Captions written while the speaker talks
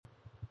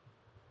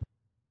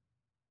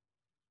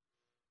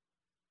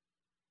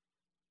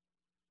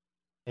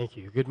Thank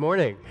you. Good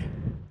morning.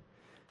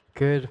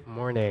 Good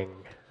morning.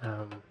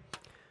 Um,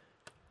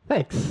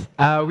 Thanks.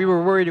 We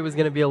were worried it was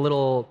going to be a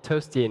little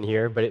toasty in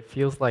here, but it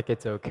feels like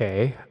it's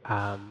okay.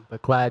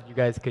 But glad you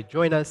guys could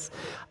join us.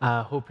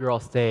 Hope you're all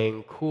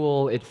staying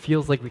cool. It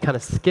feels like we kind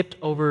of skipped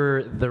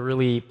over the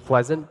really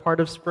pleasant part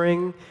of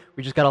spring.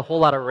 We just got a whole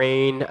lot of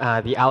rain.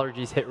 The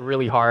allergies hit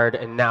really hard,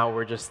 and now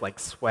we're just like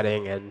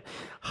sweating and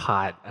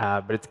hot.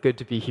 But it's good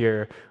to be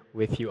here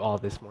with you all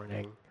this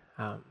morning.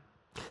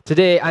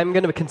 Today, I'm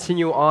going to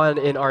continue on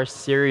in our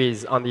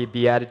series on the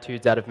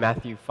Beatitudes out of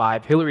Matthew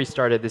 5. Hillary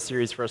started this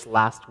series for us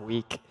last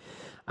week.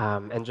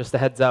 And just a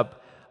heads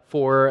up,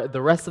 for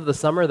the rest of the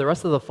summer, the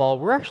rest of the fall,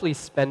 we're actually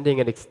spending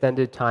an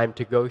extended time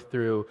to go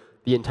through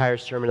the entire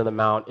Sermon on the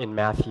Mount in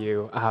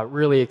Matthew.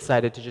 Really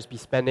excited to just be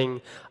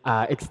spending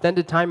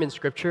extended time in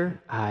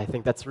Scripture. I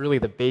think that's really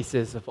the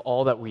basis of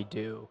all that we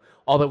do,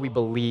 all that we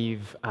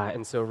believe,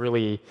 and so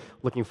really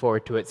looking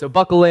forward to it. So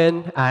buckle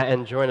in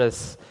and join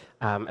us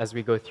as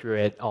we go through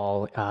it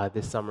all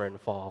this summer and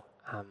fall.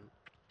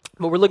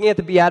 But we're looking at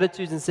the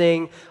Beatitudes and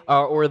saying,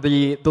 or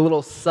the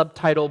little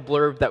subtitle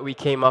blurb that we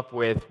came up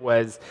with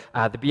was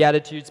the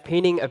Beatitudes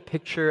painting a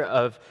picture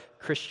of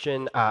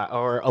Christian,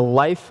 or a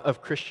life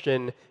of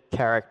Christian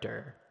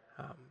character.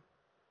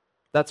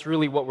 That's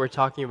really what we're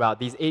talking about.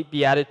 These 8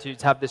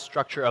 Beatitudes have this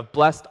structure of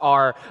blessed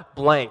are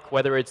blank,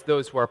 whether it's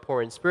those who are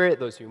poor in spirit,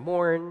 those who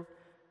mourn,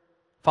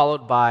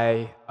 followed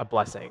by a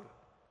blessing.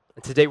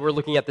 And today we're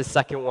looking at the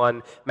second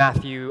one,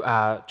 Matthew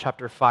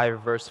chapter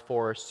 5, verse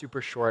 4, super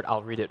short.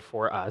 I'll read it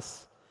for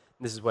us.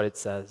 This is what it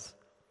says.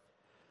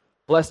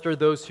 Blessed are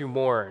those who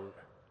mourn,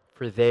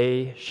 for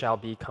they shall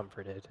be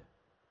comforted.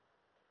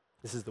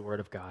 This is the word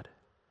of God.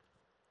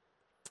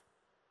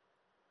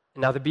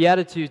 Now, the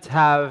Beatitudes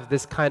have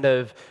this kind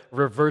of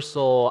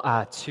reversal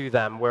to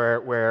them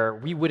where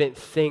we wouldn't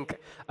think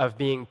of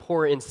being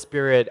poor in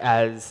spirit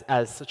as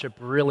such a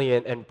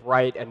brilliant and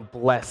bright and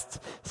blessed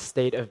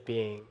state of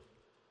being.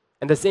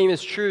 And the same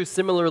is true,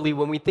 similarly,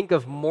 when we think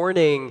of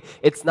mourning,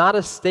 it's not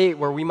a state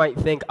where we might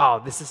think, oh,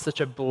 this is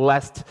such a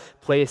blessed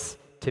place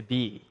to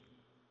be.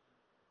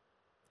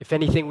 If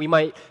anything, we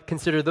might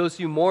consider those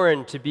who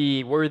mourn to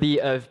be worthy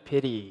of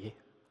pity,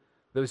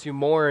 those who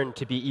mourn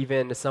to be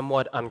even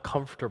somewhat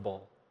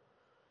uncomfortable.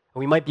 And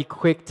we might be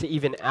quick to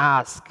even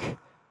ask,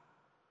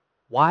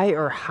 why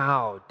or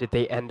how did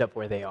they end up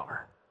where they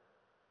are?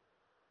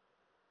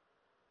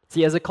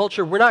 See, as a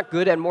culture, we're not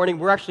good at mourning.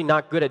 We're actually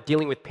not good at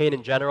dealing with pain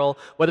in general,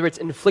 whether it's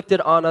inflicted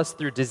on us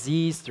through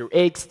disease, through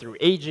aches, through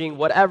aging,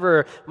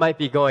 whatever might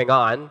be going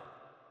on.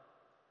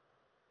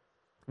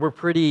 We're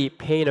pretty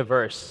pain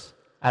averse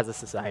as a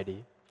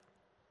society.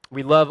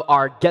 We love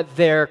our get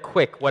there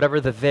quick, whatever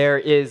the there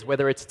is,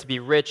 whether it's to be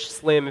rich,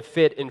 slim,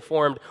 fit,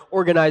 informed,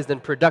 organized,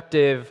 and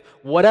productive,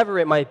 whatever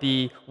it might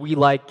be, we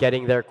like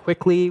getting there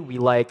quickly. We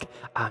like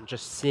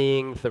just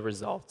seeing the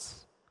results.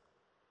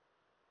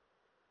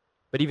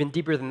 But even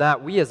deeper than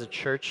that, we as a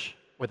church,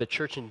 or the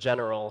church in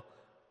general,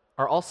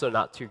 are also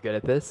not too good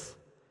at this.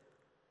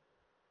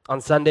 On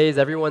Sundays,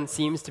 everyone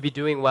seems to be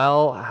doing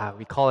well.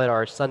 We call it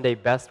our Sunday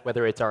best,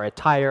 whether it's our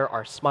attire,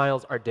 our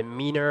smiles, our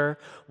demeanor,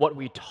 what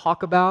we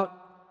talk about.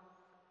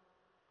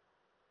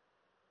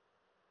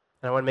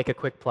 And I want to make a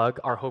quick plug.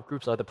 Our hope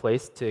groups are the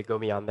place to go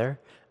beyond there,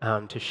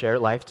 to share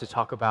life, to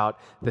talk about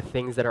the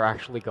things that are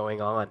actually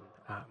going on,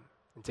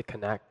 and to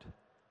connect.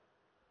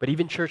 But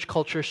even church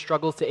culture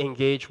struggles to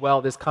engage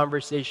well this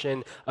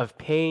conversation of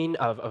pain,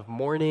 of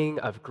mourning,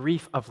 of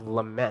grief, of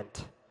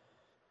lament.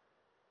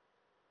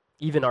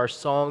 Even our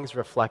songs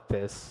reflect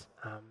this.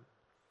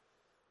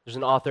 There's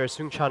an author,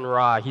 Soong-Chan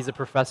Rah. He's a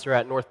professor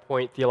at North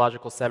Point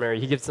Theological Seminary.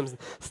 He gives some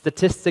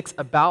statistics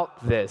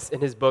about this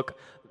in his book,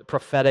 The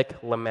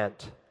Prophetic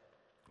Lament,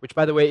 which,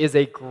 by the way, is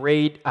a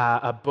great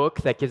a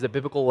book that gives a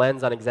biblical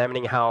lens on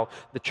examining how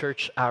the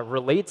church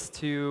relates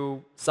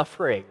to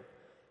suffering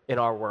in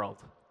our world.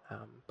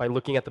 By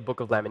looking at the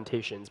book of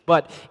Lamentations.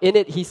 But in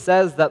it, he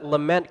says that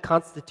lament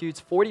constitutes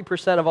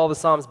 40% of all the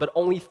Psalms, but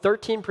only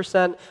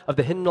 13% of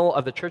the hymnal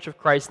of the Church of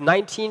Christ,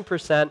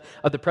 19%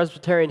 of the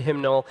Presbyterian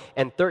hymnal,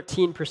 and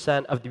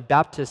 13% of the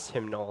Baptist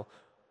hymnal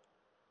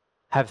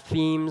have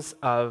themes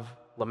of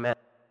lament,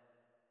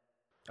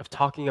 of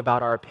talking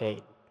about our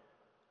pain,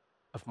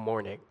 of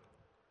mourning.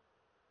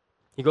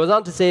 He goes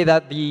on to say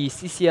that the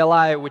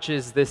CCLI, which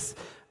is this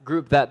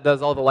group that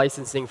does all the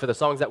licensing for the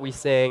songs that we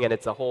sing, and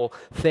it's a whole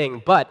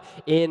thing. But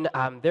in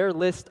their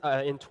list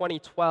in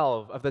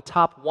 2012 of the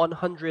top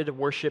 100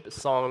 worship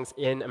songs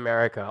in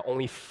America,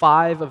 only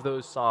 5 of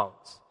those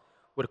songs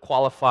would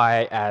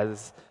qualify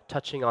as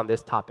touching on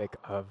this topic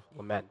of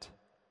lament.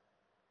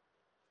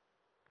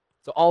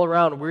 So all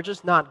around, we're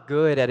just not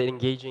good at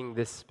engaging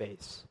this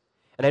space.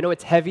 And I know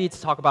it's heavy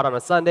to talk about on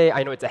a Sunday.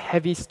 I know it's a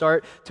heavy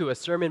start to a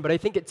sermon, but I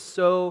think it's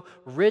so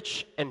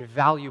rich and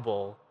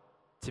valuable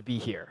to be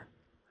here.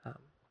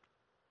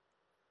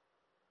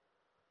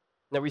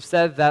 Now, we've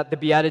said that the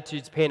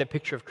Beatitudes paint a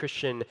picture of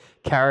Christian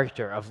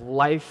character, of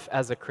life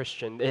as a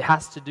Christian. It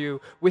has to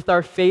do with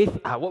our faith,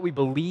 what we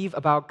believe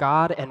about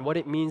God, and what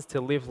it means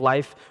to live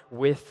life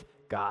with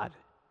God.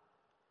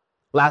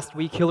 Last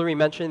week, Hillary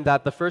mentioned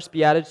that the first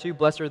beatitude,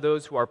 blessed are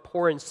those who are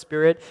poor in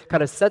spirit,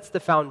 kind of sets the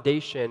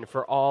foundation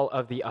for all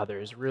of the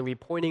others, really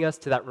pointing us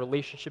to that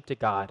relationship to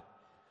God.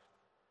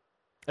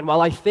 And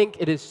while I think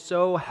it is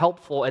so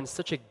helpful and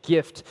such a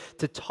gift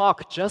to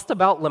talk just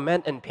about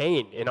lament and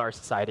pain in our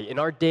society, in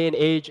our day and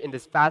age, in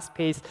this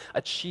fast-paced,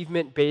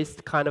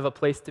 achievement-based kind of a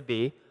place to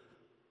be,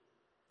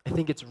 I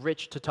think it's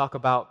rich to talk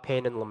about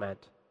pain and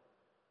lament.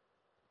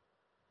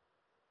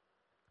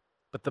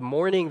 But the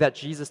mourning that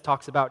Jesus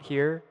talks about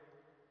here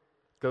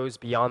goes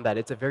beyond that.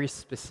 It's a very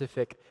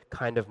specific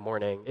kind of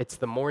mourning. It's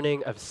the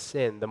mourning of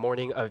sin, the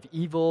mourning of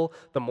evil,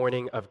 the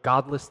mourning of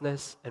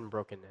godlessness and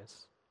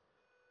brokenness.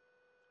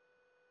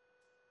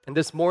 And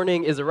this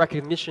mourning is a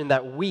recognition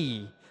that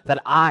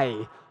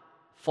I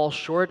fall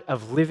short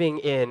of living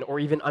in or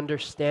even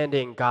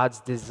understanding God's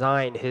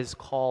design, His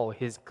call,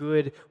 His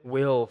good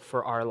will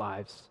for our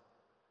lives.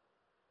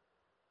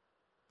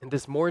 And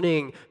this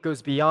mourning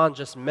goes beyond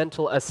just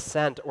mental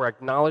assent or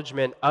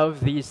acknowledgement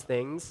of these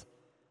things,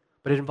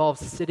 but it involves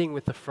sitting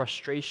with the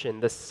frustration,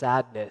 the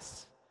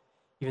sadness,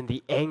 even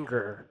the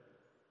anger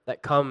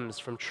that comes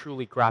from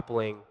truly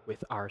grappling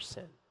with our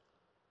sin.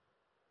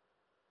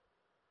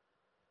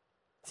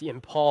 See,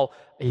 and Paul,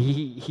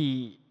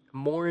 he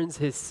mourns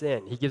his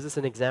sin. He gives us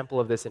an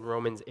example of this in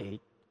Romans 7.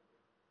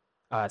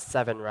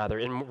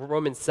 In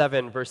Romans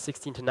 7, verse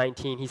 16 to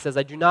 19, he says,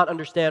 I do not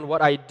understand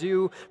what I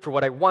do, for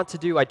what I want to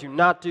do, I do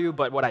not do,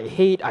 but what I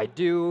hate, I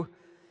do.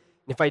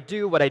 And if I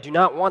do what I do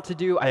not want to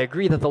do, I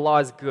agree that the law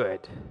is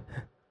good.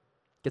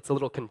 Gets a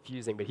little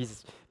confusing, but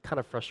he's kind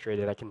of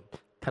frustrated. I can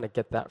kind of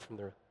get that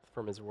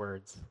from his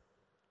words.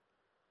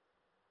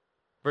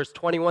 Verse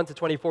 21 to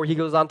 24, he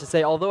goes on to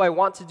say, although I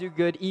want to do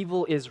good,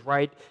 evil is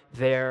right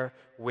there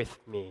with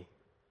me.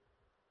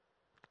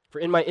 For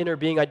in my inner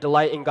being I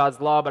delight in God's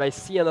law, but I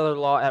see another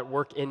law at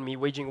work in me,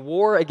 waging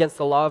war against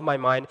the law of my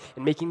mind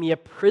and making me a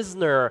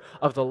prisoner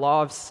of the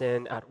law of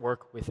sin at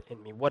work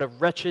within me. What a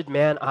wretched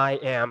man I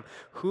am.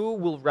 Who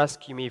will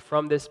rescue me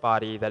from this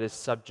body that is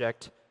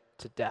subject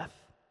to death?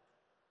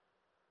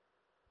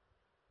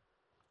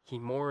 He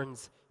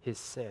mourns his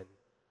sin.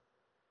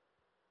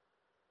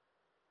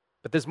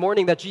 But this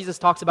mourning that Jesus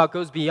talks about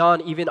goes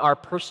beyond even our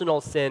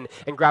personal sin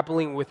and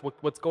grappling with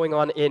what's going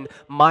on in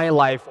my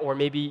life or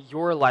maybe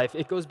your life.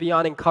 It goes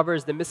beyond and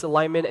covers the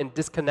misalignment and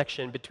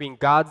disconnection between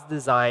God's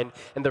design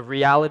and the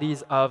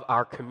realities of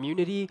our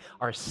community,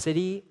 our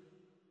city,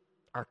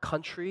 our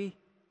country,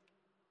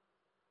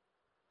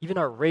 even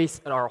our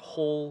race and our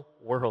whole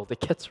world. It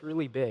gets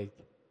really big.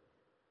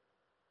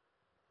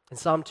 And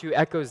Psalm 2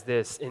 echoes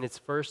this in its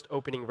first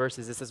opening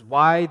verses. It says,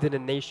 why did the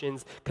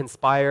nations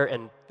conspire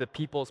and the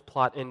peoples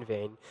plot in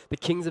vain? The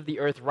kings of the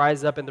earth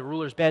rise up and the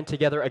rulers band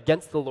together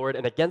against the Lord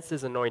and against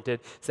his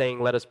anointed,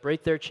 saying, let us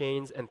break their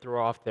chains and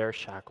throw off their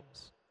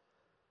shackles.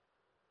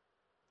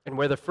 And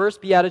where the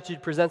first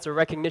beatitude presents a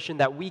recognition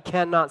that we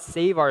cannot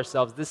save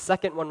ourselves, this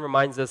second one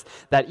reminds us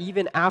that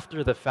even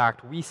after the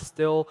fact, we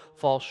still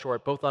fall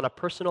short, both on a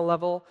personal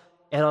level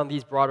and on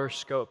these broader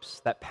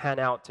scopes that pan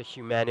out to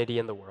humanity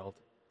and the world.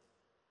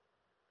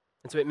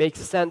 And so it makes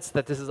sense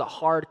that this is a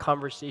hard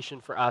conversation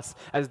for us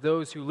as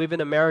those who live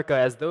in America,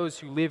 as those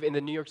who live in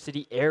the New York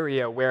City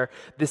area, where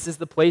this is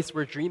the place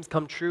where dreams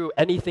come true,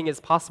 anything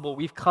is possible.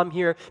 We've come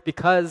here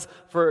because,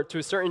 to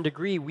a certain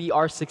degree, we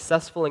are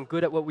successful and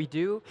good at what we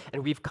do,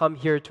 and we've come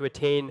here to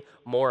attain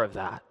more of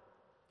that.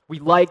 We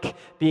like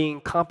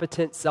being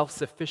competent,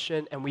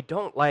 self-sufficient, and we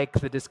don't like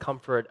the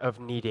discomfort of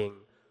needing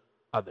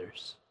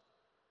others.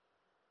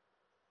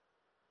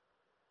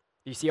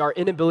 You see, our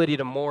inability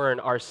to mourn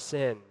our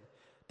sin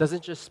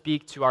doesn't just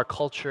speak to our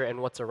culture and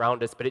what's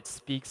around us, but it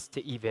speaks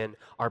to even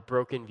our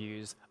broken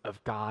views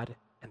of God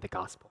and the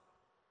gospel.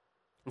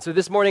 And so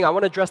this morning, I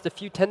want to address a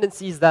few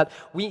tendencies that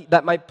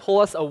might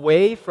pull us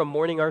away from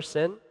mourning our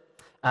sin.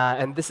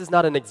 And this is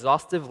not an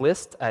exhaustive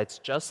list. It's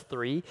just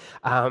 3.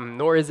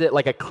 Nor is it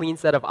like a clean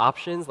set of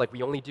options, like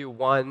we only do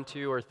 1,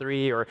 2, or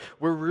 3, or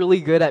we're really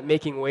good at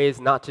making ways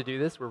not to do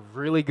this. We're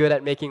really good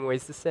at making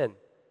ways to sin.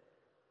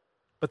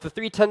 But the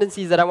 3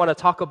 tendencies that I want to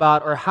talk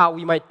about are how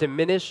we might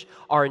diminish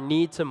our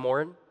need to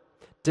mourn,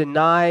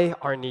 deny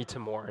our need to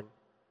mourn,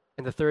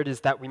 and the third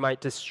is that we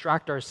might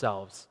distract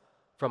ourselves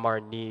from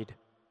our need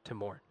to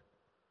mourn.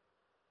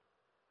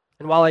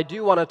 And while I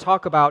do want to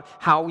talk about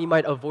how we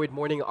might avoid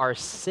mourning our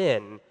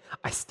sin,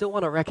 I still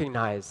want to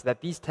recognize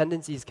that these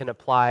tendencies can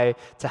apply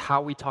to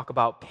how we talk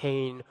about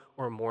pain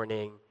or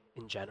mourning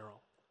in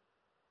general.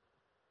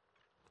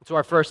 So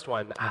our first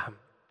one,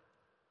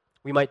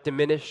 we might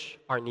diminish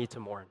our need to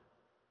mourn.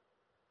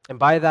 And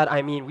by that,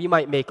 I mean we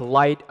might make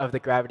light of the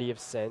gravity of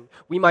sin.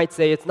 We might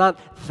say it's not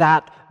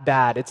that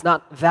bad. It's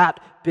not that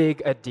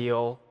big a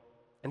deal.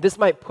 And this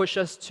might push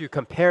us to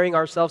comparing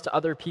ourselves to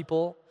other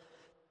people.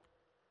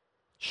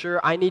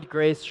 Sure, I need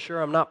grace.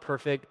 Sure, I'm not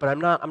perfect, but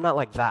I'm not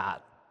like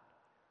that.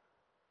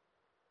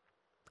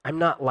 I'm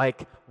not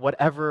like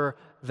whatever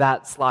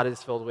that slot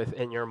is filled with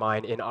in your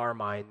mind, in our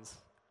minds.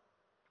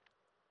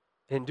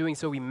 And in doing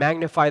so, we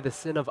magnify the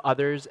sin of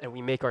others and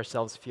we make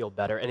ourselves feel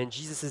better. And in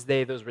Jesus'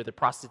 day, those were the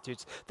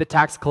prostitutes, the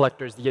tax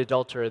collectors, the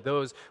adulterer,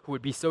 those who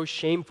would be so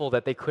shameful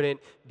that they couldn't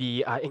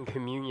be in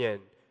communion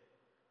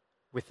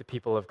with the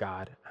people of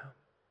God.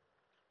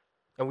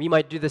 And we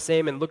might do the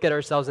same and look at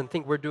ourselves and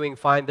think we're doing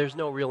fine. There's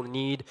no real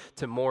need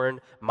to mourn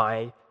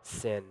my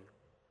sin.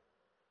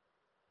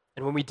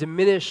 And when we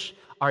diminish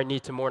our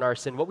need to mourn our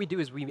sin, what we do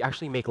is we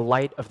actually make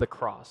light of the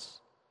cross.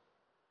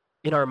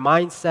 In our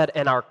mindset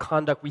and our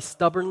conduct, we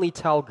stubbornly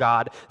tell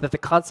God that the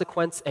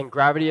consequence and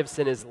gravity of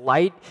sin is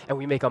light, and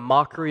we make a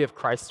mockery of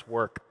Christ's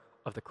work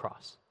of the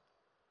cross.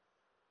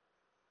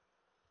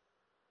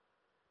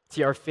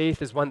 See, our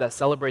faith is one that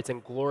celebrates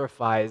and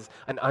glorifies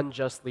an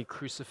unjustly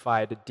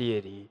crucified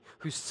deity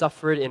who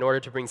suffered in order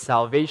to bring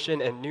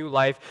salvation and new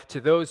life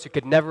to those who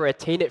could never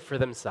attain it for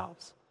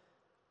themselves.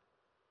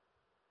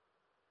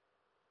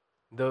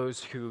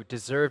 Those who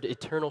deserved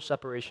eternal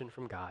separation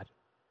from God,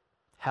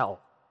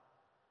 hell.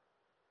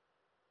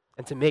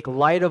 And to make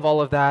light of all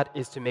of that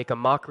is to make a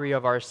mockery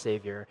of our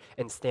Savior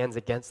and stands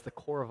against the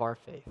core of our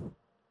faith.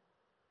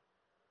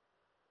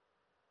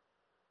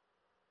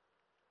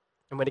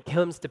 And when it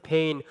comes to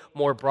pain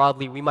more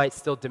broadly, we might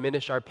still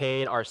diminish our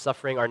pain, our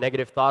suffering, our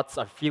negative thoughts,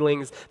 our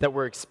feelings that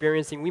we're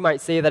experiencing. We might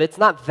say that it's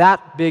not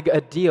that big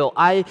a deal.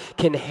 I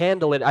can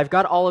handle it. I've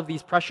got all of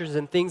these pressures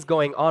and things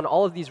going on,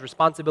 all of these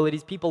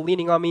responsibilities, people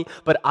leaning on me,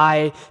 but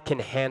I can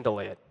handle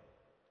it.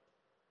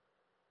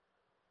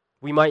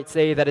 We might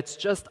say that it's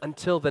just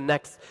until the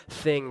next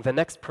thing, the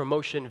next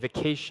promotion,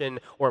 vacation,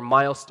 or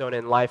milestone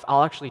in life,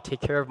 I'll actually take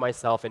care of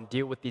myself and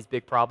deal with these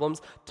big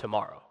problems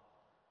tomorrow.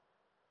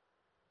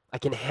 I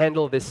can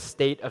handle this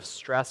state of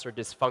stress or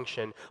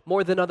dysfunction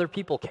more than other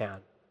people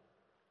can.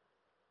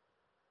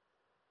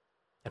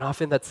 And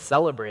often that's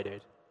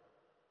celebrated.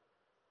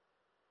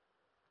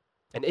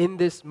 And in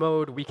this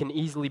mode, we can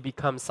easily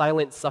become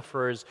silent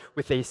sufferers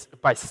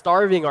by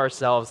starving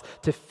ourselves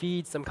to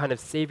feed some kind of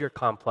savior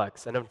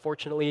complex. And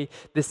unfortunately,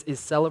 this is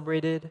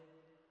celebrated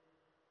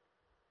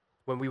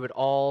when we would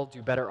all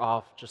do better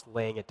off just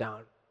laying it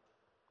down.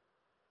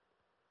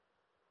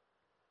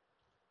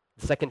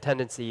 The second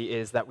tendency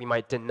is that we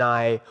might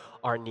deny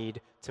our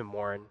need to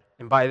mourn.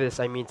 And by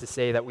this, I mean to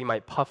say that we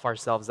might puff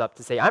ourselves up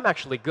to say, I'm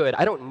actually good.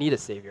 I don't need a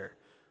savior.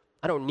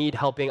 I don't need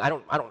helping. I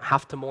don't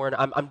have to mourn.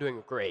 I'm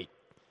doing great.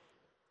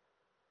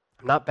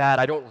 I'm not bad.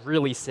 I don't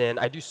really sin.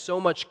 I do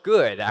so much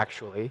good,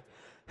 actually.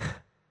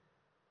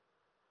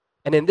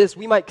 And in this,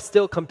 we might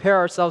still compare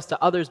ourselves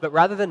to others, but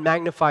rather than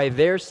magnify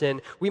their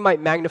sin, we might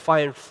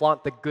magnify and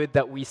flaunt the good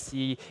that we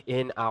see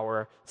in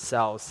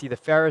ourselves. See, the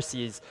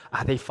Pharisees,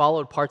 they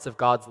followed parts of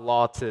God's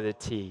law to the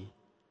T.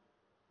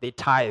 They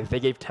tithed.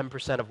 They gave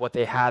 10% of what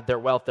they had, their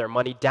wealth, their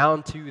money,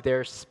 down to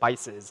their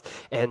spices.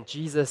 And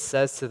Jesus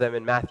says to them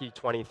in Matthew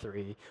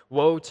 23,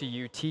 "Woe to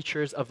you,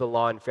 teachers of the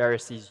law and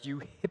Pharisees,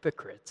 you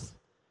hypocrites!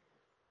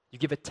 You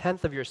give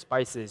 1/10 of your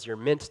spices, your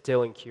mint,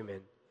 dill, and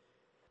cumin.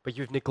 But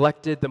you've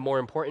neglected the more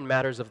important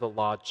matters of the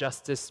law,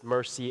 justice,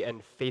 mercy,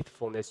 and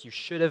faithfulness. You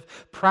should have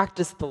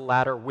practiced the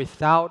latter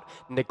without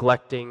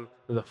neglecting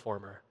the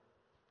former."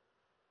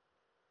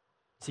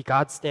 See,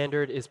 God's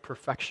standard is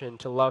perfection,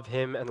 to love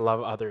Him and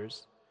love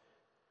others.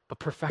 But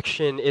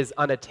perfection is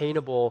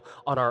unattainable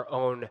on our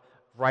own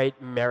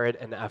right merit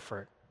and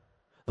effort.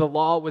 The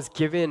law was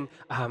given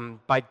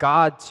by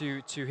God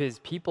to His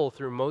people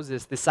through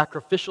Moses. The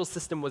sacrificial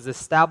system was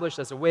established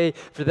as a way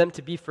for them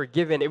to be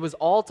forgiven. It was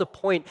all to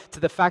point to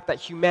the fact that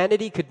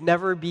humanity could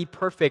never be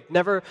perfect,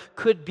 never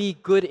could be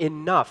good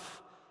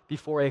enough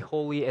before a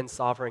holy and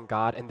sovereign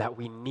God, and that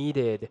we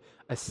needed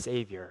a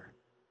Savior,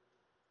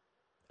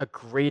 a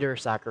greater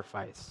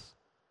sacrifice,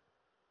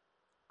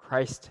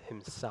 Christ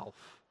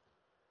Himself.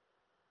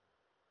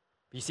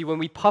 You see, when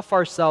we puff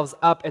ourselves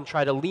up and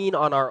try to lean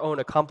on our own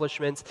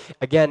accomplishments,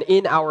 again,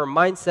 in our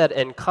mindset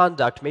and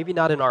conduct, maybe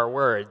not in our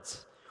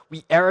words,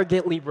 we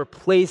arrogantly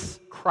replace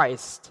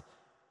Christ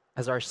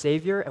as our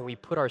Savior and we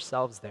put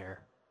ourselves there.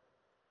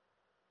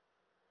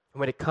 And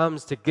when it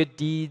comes to good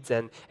deeds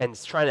and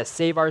trying to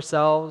save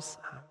ourselves,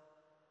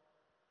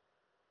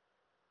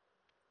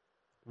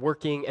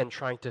 working and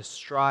trying to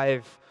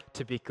strive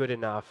to be good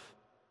enough,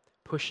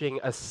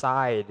 pushing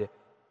aside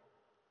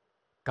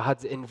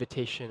God's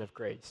invitation of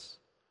grace.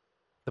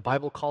 The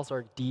Bible calls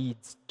our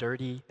deeds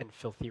dirty and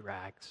filthy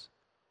rags.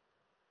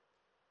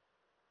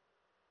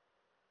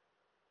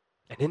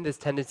 And in this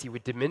tendency, we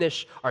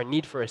diminish our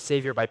need for a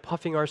Savior by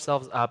puffing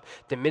ourselves up,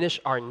 diminish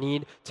our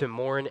need to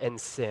mourn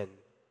and sin.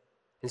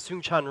 And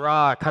Soong-Chan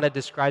Rah kind of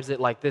describes it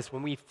like this: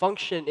 when we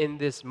function in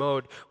this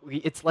mode,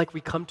 it's like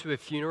we come to a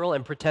funeral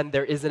and pretend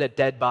there isn't a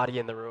dead body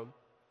in the room.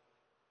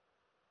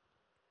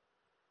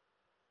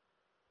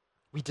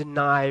 We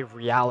deny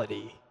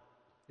reality,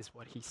 is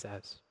what he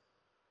says.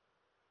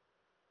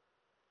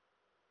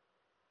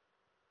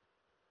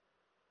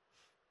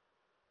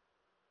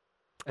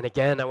 And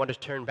again, I want to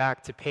turn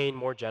back to pain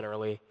more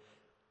generally.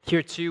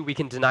 Here too, we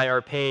can deny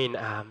our pain.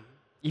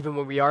 Even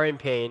when we are in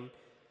pain,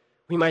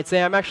 we might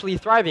say, I'm actually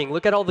thriving.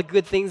 Look at all the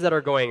good things that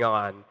are going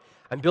on.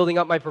 I'm building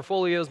up my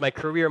portfolios, my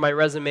career, my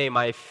resume,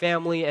 my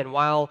family, and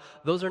while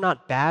those are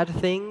not bad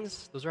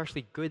things, those are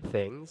actually good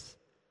things,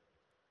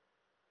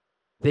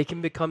 they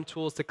can become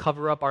tools to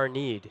cover up our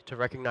need, to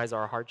recognize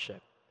our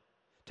hardship,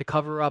 to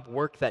cover up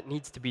work that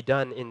needs to be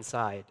done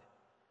inside,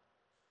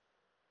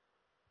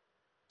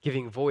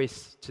 giving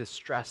voice to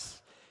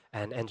stress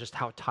and just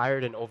how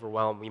tired and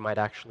overwhelmed we might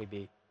actually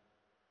be.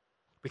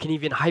 We can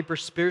even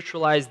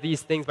hyper-spiritualize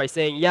these things by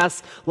saying,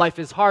 yes, life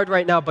is hard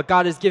right now, but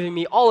God is giving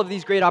me all of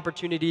these great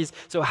opportunities,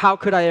 so how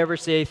could I ever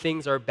say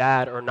things are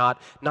bad or not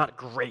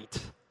great?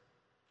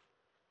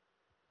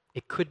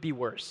 It could be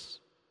worse.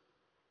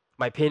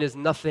 My pain is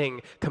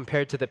nothing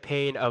compared to the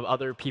pain of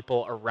other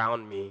people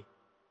around me.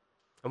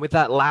 And with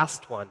that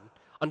last one,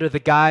 under the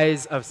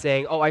guise of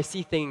saying, oh, I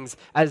see things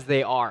as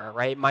they are,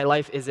 right? My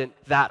life isn't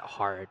that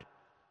hard.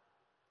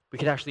 We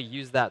can actually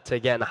use that to,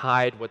 again,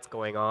 hide what's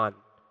going on,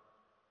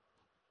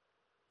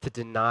 to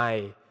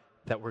deny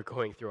that we're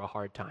going through a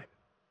hard time.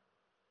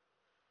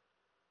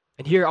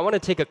 And here, I want to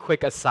take a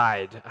quick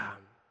aside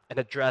and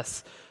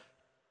address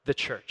the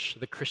church,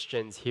 the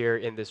Christians here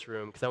in this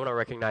room, because I want to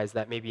recognize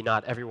that maybe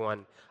not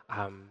everyone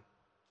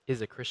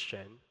is a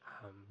Christian.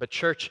 But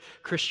church,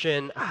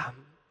 Christian, I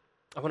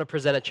want to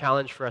present a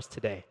challenge for us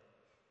today.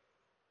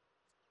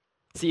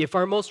 See, if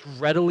our most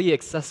readily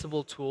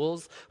accessible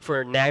tools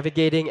for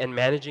navigating and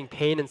managing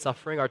pain and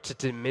suffering are to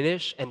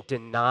diminish and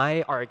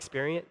deny our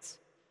experience,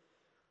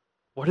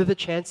 what are the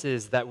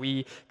chances that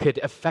we could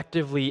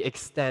effectively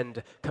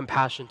extend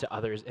compassion to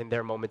others in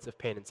their moments of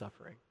pain and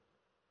suffering?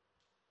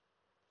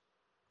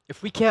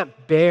 If we can't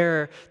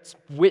bear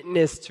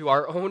witness to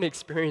our own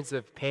experience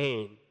of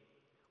pain,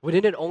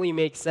 wouldn't it only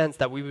make sense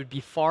that we would be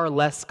far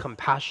less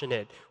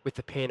compassionate with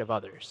the pain of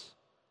others?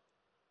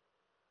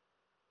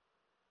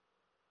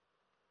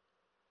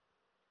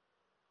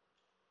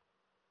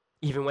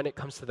 Even when it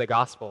comes to the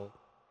gospel,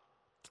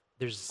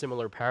 there's a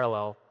similar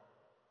parallel.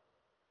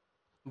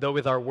 Though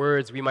with our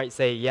words we might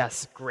say,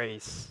 yes,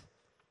 grace,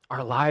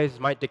 our lives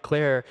might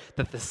declare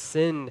that the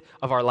sin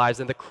of our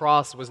lives and the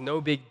cross was no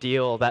big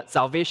deal, that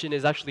salvation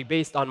is actually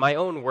based on my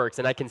own works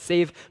and I can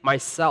save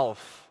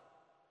myself.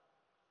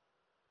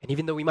 And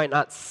even though we might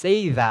not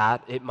say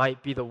that, it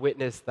might be the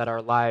witness that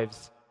our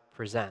lives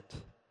present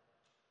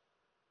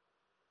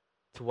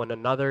to one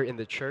another in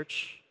the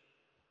church,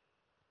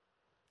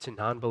 to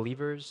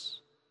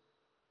non-believers,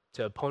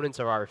 to opponents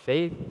of our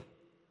faith.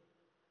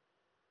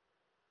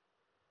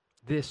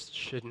 This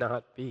should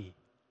not be.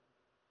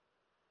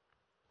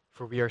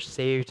 For we are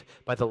saved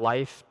by the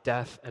life,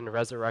 death, and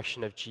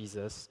resurrection of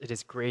Jesus. It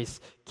is grace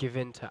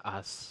given to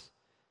us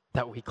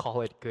that we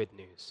call it good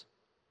news.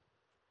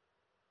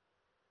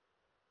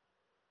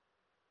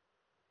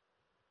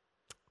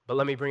 But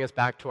let me bring us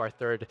back to our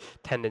third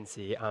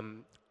tendency.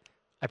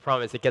 I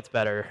promise it gets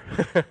better.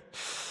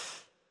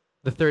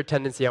 The third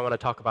tendency I want to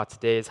talk about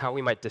today is how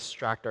we might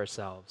distract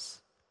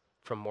ourselves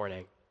from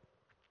mourning.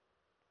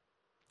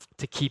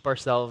 To keep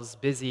ourselves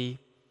busy,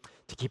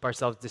 to keep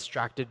ourselves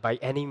distracted by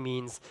any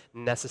means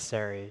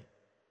necessary.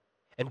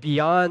 And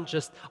beyond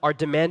just our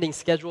demanding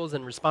schedules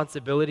and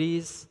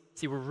responsibilities,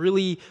 see, we're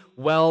really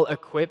well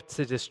equipped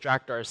to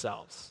distract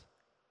ourselves.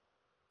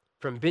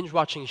 From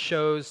binge-watching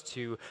shows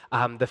to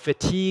the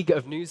fatigue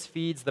of news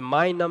feeds, the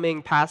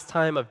mind-numbing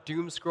pastime of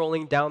doom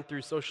scrolling down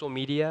through social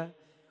media,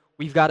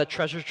 we've got a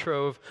treasure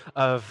trove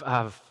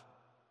of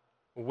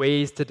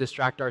ways to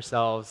distract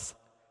ourselves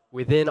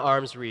within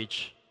arm's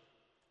reach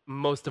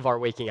most of our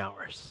waking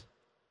hours.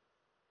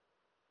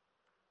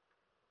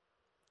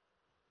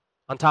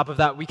 On top of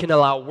that, we can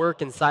allow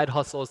work and side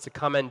hustles to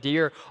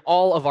commandeer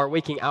all of our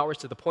waking hours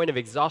to the point of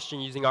exhaustion,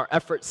 using our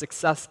effort,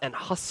 success, and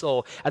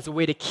hustle as a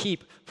way to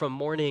keep from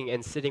mourning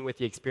and sitting with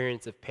the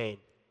experience of pain.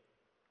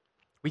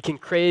 We can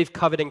crave,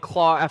 covet, and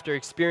claw after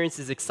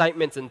experiences,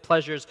 excitements, and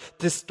pleasures,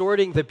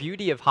 distorting the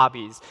beauty of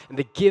hobbies and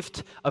the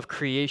gift of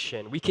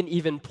creation. We can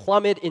even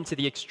plummet into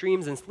the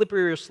extremes and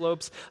slipperier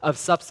slopes of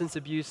substance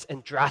abuse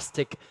and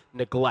drastic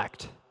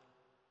neglect.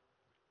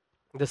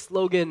 The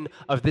slogan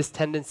of this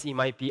tendency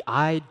might be,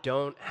 I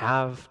don't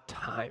have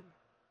time.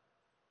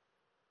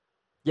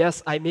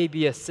 Yes, I may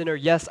be a sinner.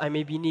 Yes, I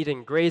may be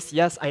needing grace.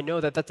 Yes, I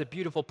know that that's a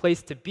beautiful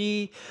place to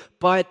be,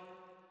 but,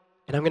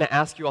 and I'm going to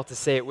ask you all to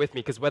say it with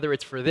me, because whether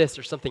it's for this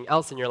or something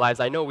else in your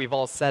lives, I know we've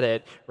all said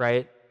it,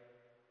 right?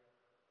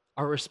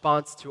 Our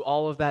response to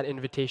all of that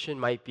invitation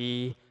might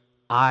be,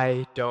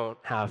 I don't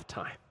have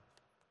time.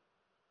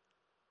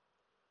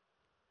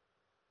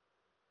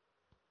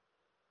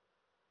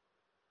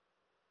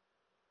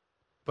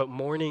 But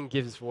mourning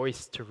gives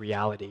voice to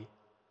reality,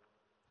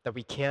 that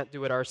we can't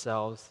do it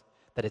ourselves,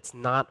 that it's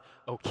not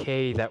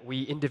okay, that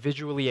we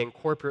individually and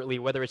corporately,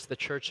 whether it's the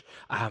church,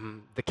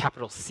 the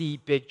capital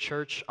C, big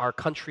church, our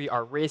country,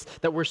 our race,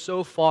 that we're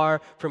so far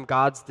from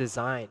God's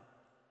design.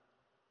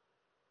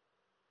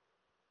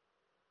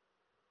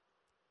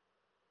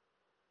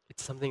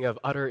 It's something of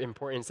utter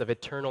importance, of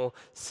eternal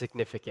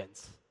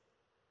significance.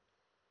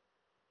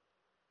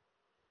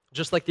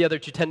 Just like the other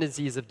two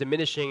tendencies of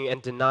diminishing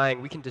and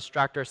denying, we can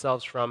distract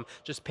ourselves from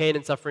just pain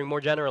and suffering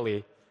more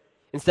generally.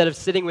 Instead of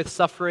sitting with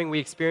suffering we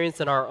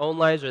experience in our own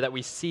lives or that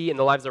we see in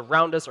the lives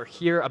around us or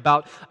hear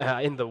about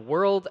in the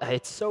world,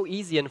 it's so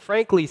easy and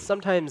frankly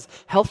sometimes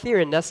healthier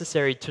and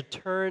necessary to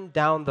turn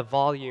down the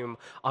volume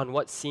on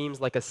what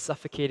seems like a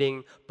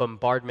suffocating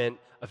bombardment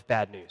of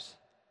bad news.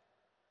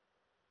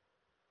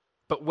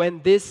 But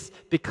when this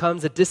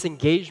becomes a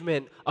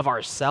disengagement of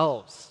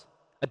ourselves,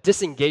 a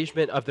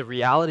disengagement of the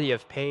reality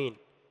of pain,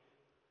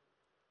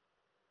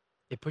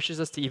 it pushes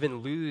us to even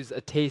lose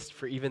a taste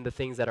for even the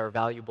things that are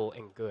valuable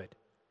and good.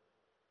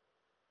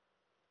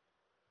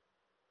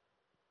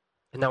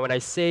 And now when I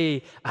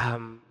say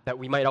that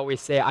we might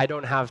always say, I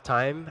don't have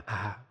time,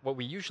 what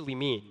we usually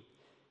mean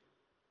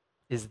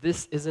is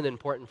this isn't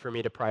important for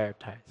me to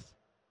prioritize.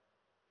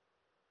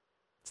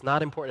 It's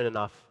not important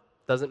enough.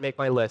 Doesn't make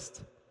my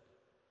list.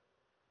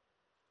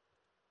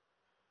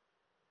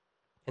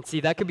 And see,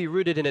 that could be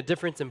rooted in a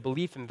difference in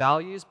belief and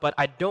values, but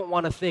I don't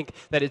want to think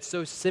that it's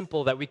so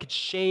simple that we could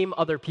shame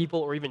other people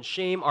or even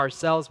shame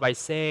ourselves by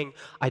saying,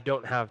 I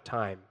don't have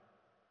time.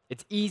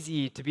 It's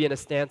easy to be in a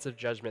stance of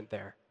judgment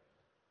there.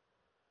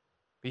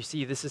 But you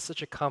see, this is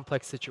such a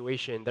complex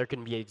situation. There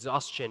can be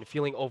exhaustion,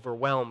 feeling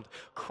overwhelmed,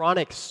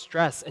 chronic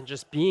stress, and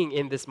just being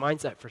in this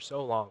mindset for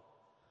so long.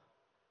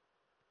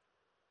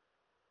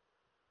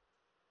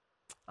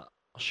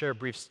 I'll share a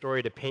brief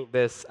story to paint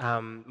this.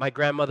 My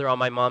grandmother on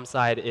my mom's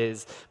side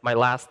is my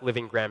last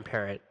living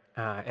grandparent.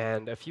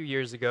 And a few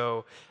years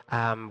ago,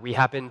 we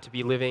happened to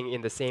be living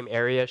in the same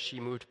area. She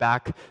moved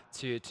back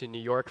to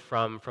New York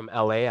from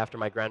LA after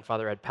my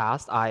grandfather had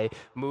passed. I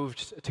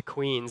moved to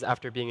Queens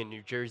after being in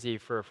New Jersey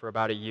for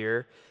about a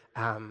year.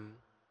 And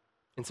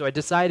so I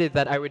decided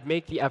that I would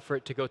make the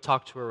effort to go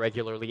talk to her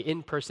regularly,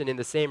 in person, in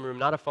the same room,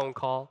 not a phone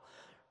call.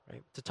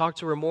 Right? To talk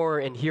to her more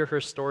and hear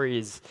her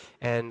stories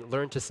and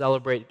learn to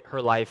celebrate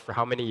her life for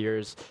how many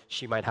years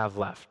she might have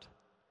left.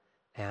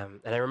 And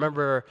I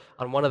remember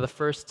on one of the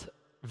first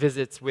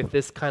visits with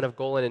this kind of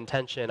goal and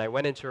intention, I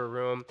went into her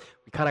room,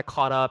 we kind of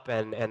caught up,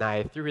 and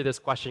I threw her this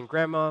question,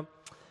 Grandma,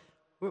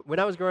 when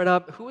I was growing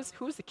up, who was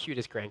the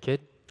cutest grandkid?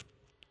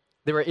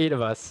 There were 8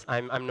 of us.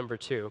 I'm number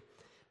 2.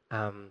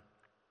 And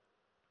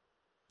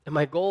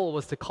my goal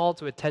was to call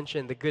to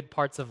attention the good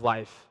parts of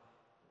life,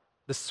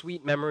 the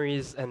sweet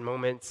memories and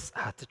moments,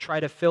 to try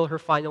to fill her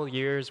final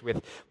years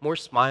with more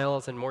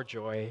smiles and more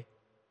joy.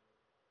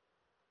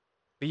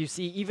 But you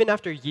see, even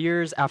after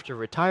years after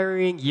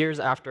retiring, years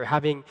after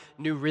having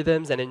new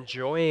rhythms and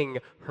enjoying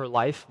her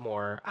life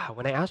more,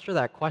 when I asked her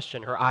that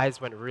question, her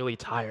eyes went really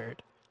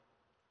tired.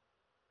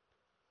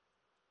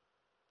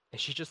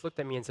 And she just looked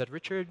at me and said,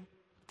 Richard,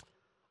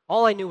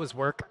 all I knew was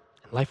work,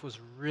 and life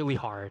was really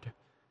hard.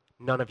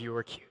 None of you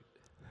were cute.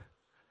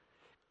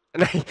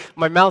 And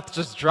my mouth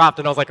just dropped,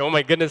 and I was like, oh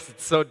my goodness,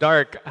 it's so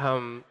dark.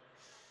 But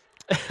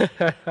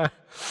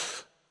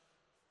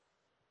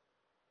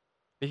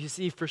you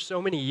see, for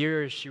so many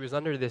years, she was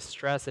under this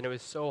stress, and it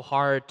was so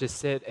hard to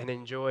sit and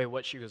enjoy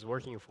what she was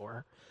working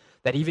for,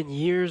 that even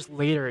years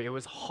later, it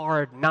was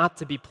hard not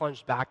to be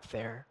plunged back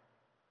there.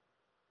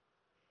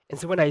 And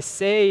so when I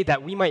say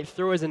that we might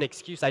throw as an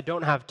excuse, I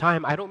don't have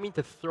time, I don't mean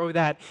to throw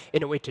that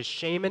in a way to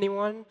shame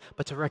anyone,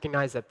 but to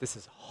recognize that this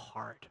is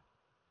hard.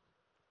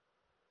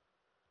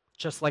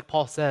 Just like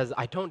Paul says,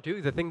 I don't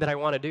do the thing that I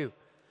want to do.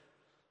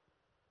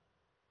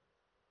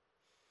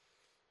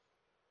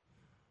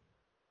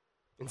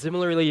 And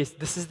similarly,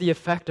 this is the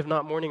effect of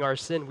not mourning our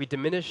sin. We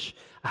diminish,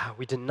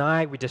 we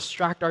deny, we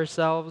distract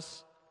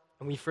ourselves,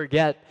 and we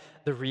forget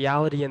the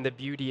reality and the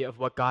beauty of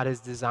what God has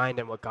designed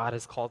and what God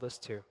has called us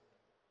to.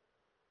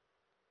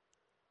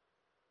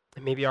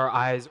 And maybe our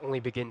eyes only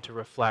begin to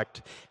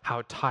reflect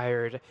how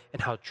tired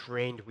and how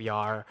drained we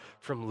are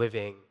from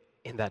living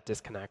in that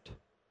disconnect.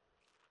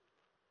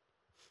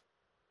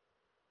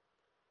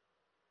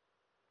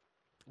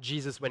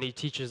 Jesus, when he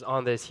teaches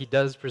on this, he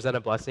does present a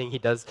blessing. He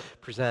does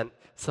present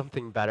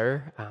something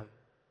better.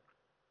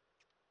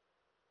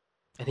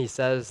 And he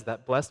says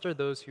that blessed are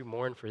those who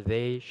mourn, for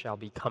they shall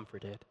be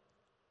comforted.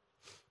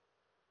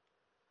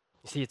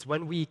 You see, it's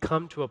when we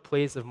come to a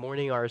place of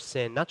mourning our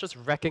sin, not just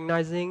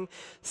recognizing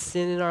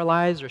sin in our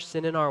lives or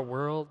sin in our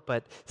world,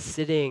 but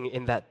sitting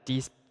in that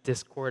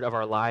discord of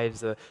our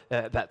lives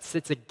that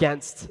sits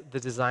against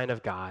the design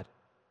of God.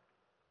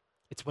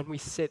 It's when we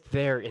sit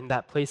there in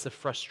that place of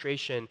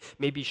frustration,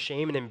 maybe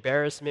shame and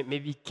embarrassment,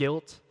 maybe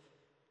guilt,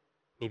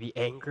 maybe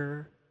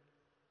anger.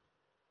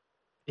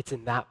 It's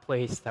in that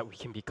place that we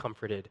can be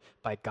comforted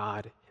by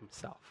God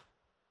himself.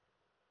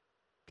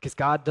 Because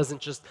God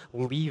doesn't just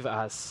leave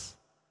us.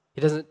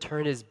 He doesn't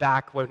turn his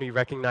back when we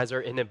recognize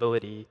our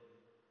inability.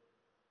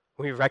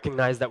 When we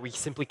recognize that we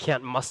simply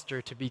can't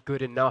muster to be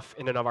good enough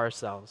in and of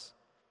ourselves.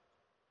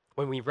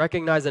 When we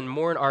recognize and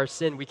mourn our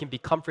sin, we can be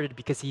comforted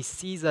because he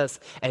sees us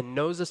and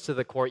knows us to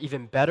the core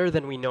even better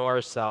than we know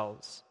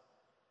ourselves.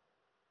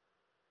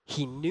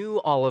 He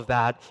knew all of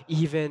that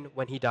even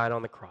when he died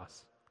on the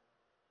cross.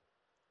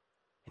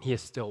 And he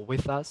is still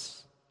with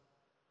us,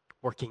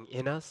 working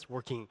in us,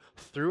 working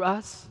through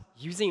us,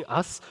 using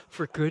us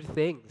for good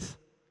things.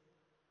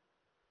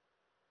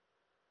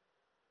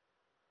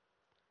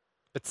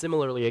 But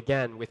similarly,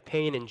 again, with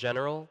pain in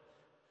general,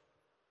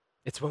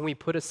 It's when we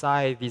put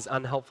aside these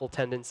unhelpful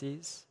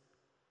tendencies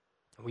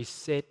and we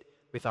sit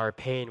with our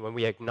pain, when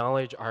we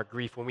acknowledge our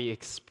grief, when we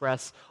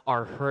express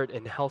our hurt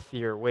in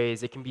healthier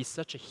ways, it can be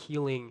such a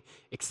healing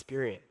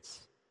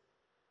experience.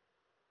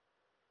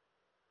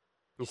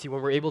 You see,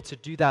 when we're able to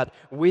do that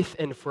with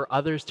and for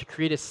others, to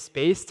create a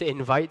space to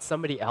invite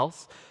somebody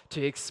else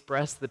to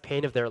express the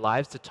pain of their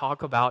lives, to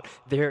talk about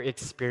their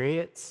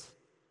experience,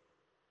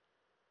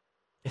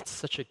 it's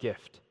such a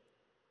gift.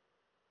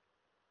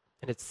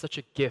 And it's such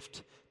a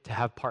gift to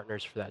have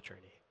partners for that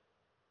journey.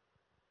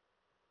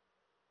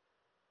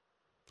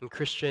 And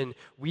Christian,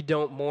 we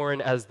don't mourn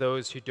as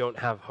those who don't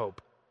have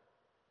hope.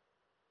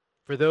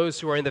 For those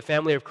who are in the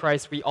family of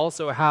Christ, we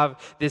also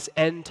have this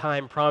end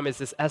time promise,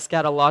 this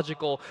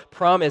eschatological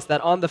promise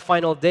that on the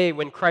final day,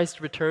 when Christ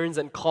returns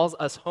and calls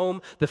us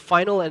home, the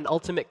final and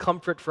ultimate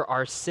comfort for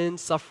our sin,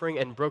 suffering,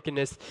 and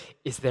brokenness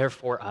is there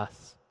for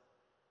us.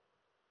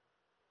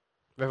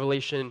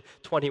 Revelation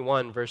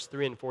 21, verse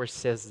 3 and 4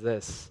 says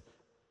this: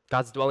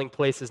 God's dwelling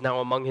place is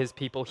now among his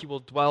people. He will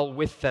dwell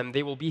with them.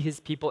 They will be his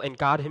people, and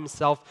God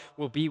himself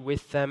will be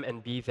with them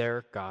and be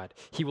their God.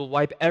 He will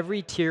wipe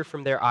every tear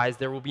from their eyes.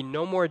 There will be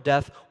no more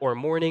death or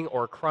mourning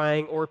or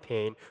crying or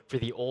pain, for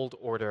the old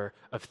order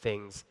of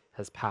things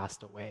has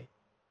passed away.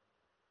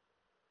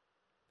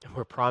 And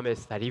we're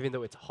promised that even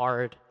though it's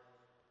hard,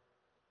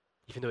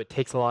 even though it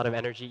takes a lot of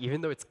energy, even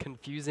though it's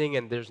confusing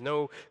and there's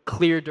no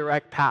clear,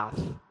 direct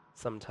path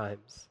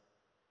sometimes,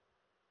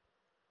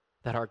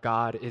 that our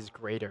God is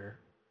greater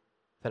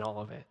than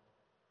all of it.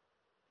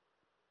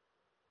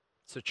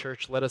 So,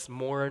 church, let us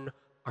mourn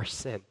our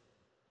sin,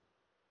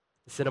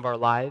 the sin of our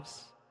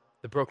lives,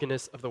 the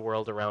brokenness of the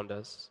world around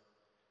us.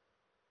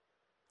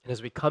 And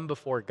as we come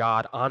before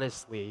God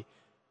honestly,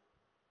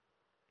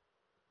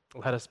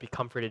 let us be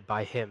comforted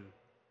by him,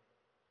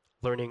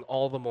 learning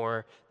all the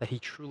more that he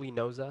truly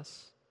knows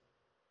us,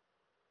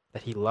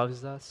 that he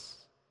loves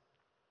us,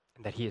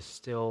 and that he is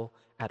still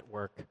at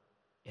work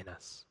in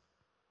us.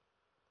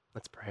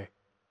 Let's pray.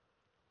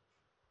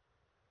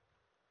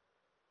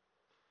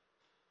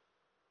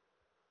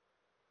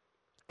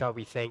 God,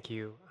 we thank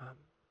you.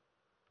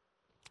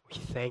 We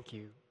thank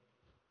you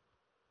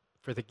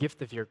for the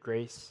gift of your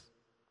grace,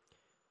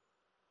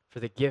 for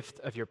the gift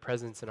of your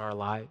presence in our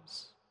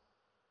lives,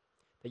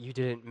 that you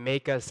didn't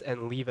make us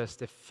and leave us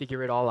to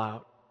figure it all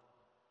out.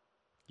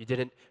 You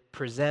didn't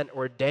present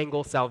or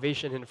dangle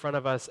salvation in front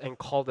of us and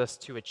called us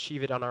to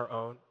achieve it on our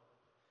own.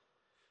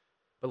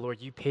 But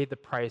Lord, you paid the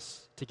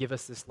price to give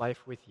us this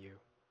life with you.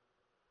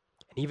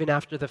 And even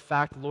after the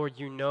fact, Lord,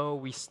 you know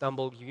we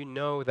stumbled. You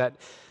know that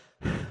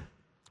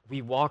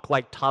we walk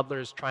like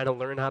toddlers trying to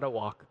learn how to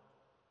walk.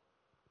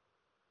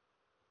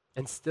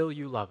 And still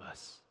you love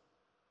us.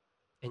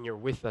 And you're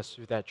with us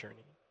through that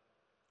journey.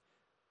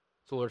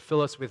 So Lord,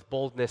 fill us with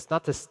boldness,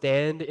 not to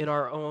stand in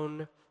our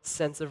own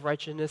sense of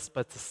righteousness,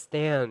 but to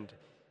stand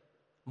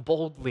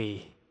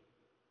boldly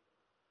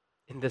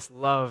in this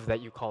love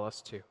that you call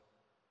us to.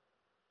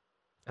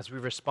 As we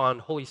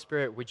respond, Holy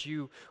Spirit, would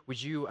you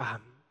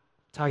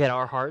tug at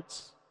our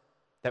hearts,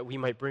 that we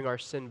might bring our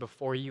sin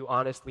before you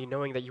honestly,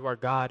 knowing that you are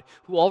God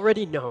who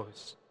already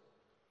knows,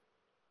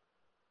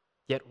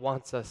 yet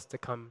wants us to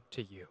come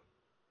to you.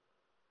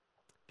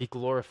 Be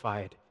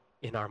glorified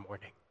in our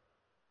mourning.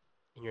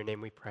 In your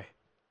name we pray.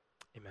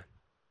 Amen.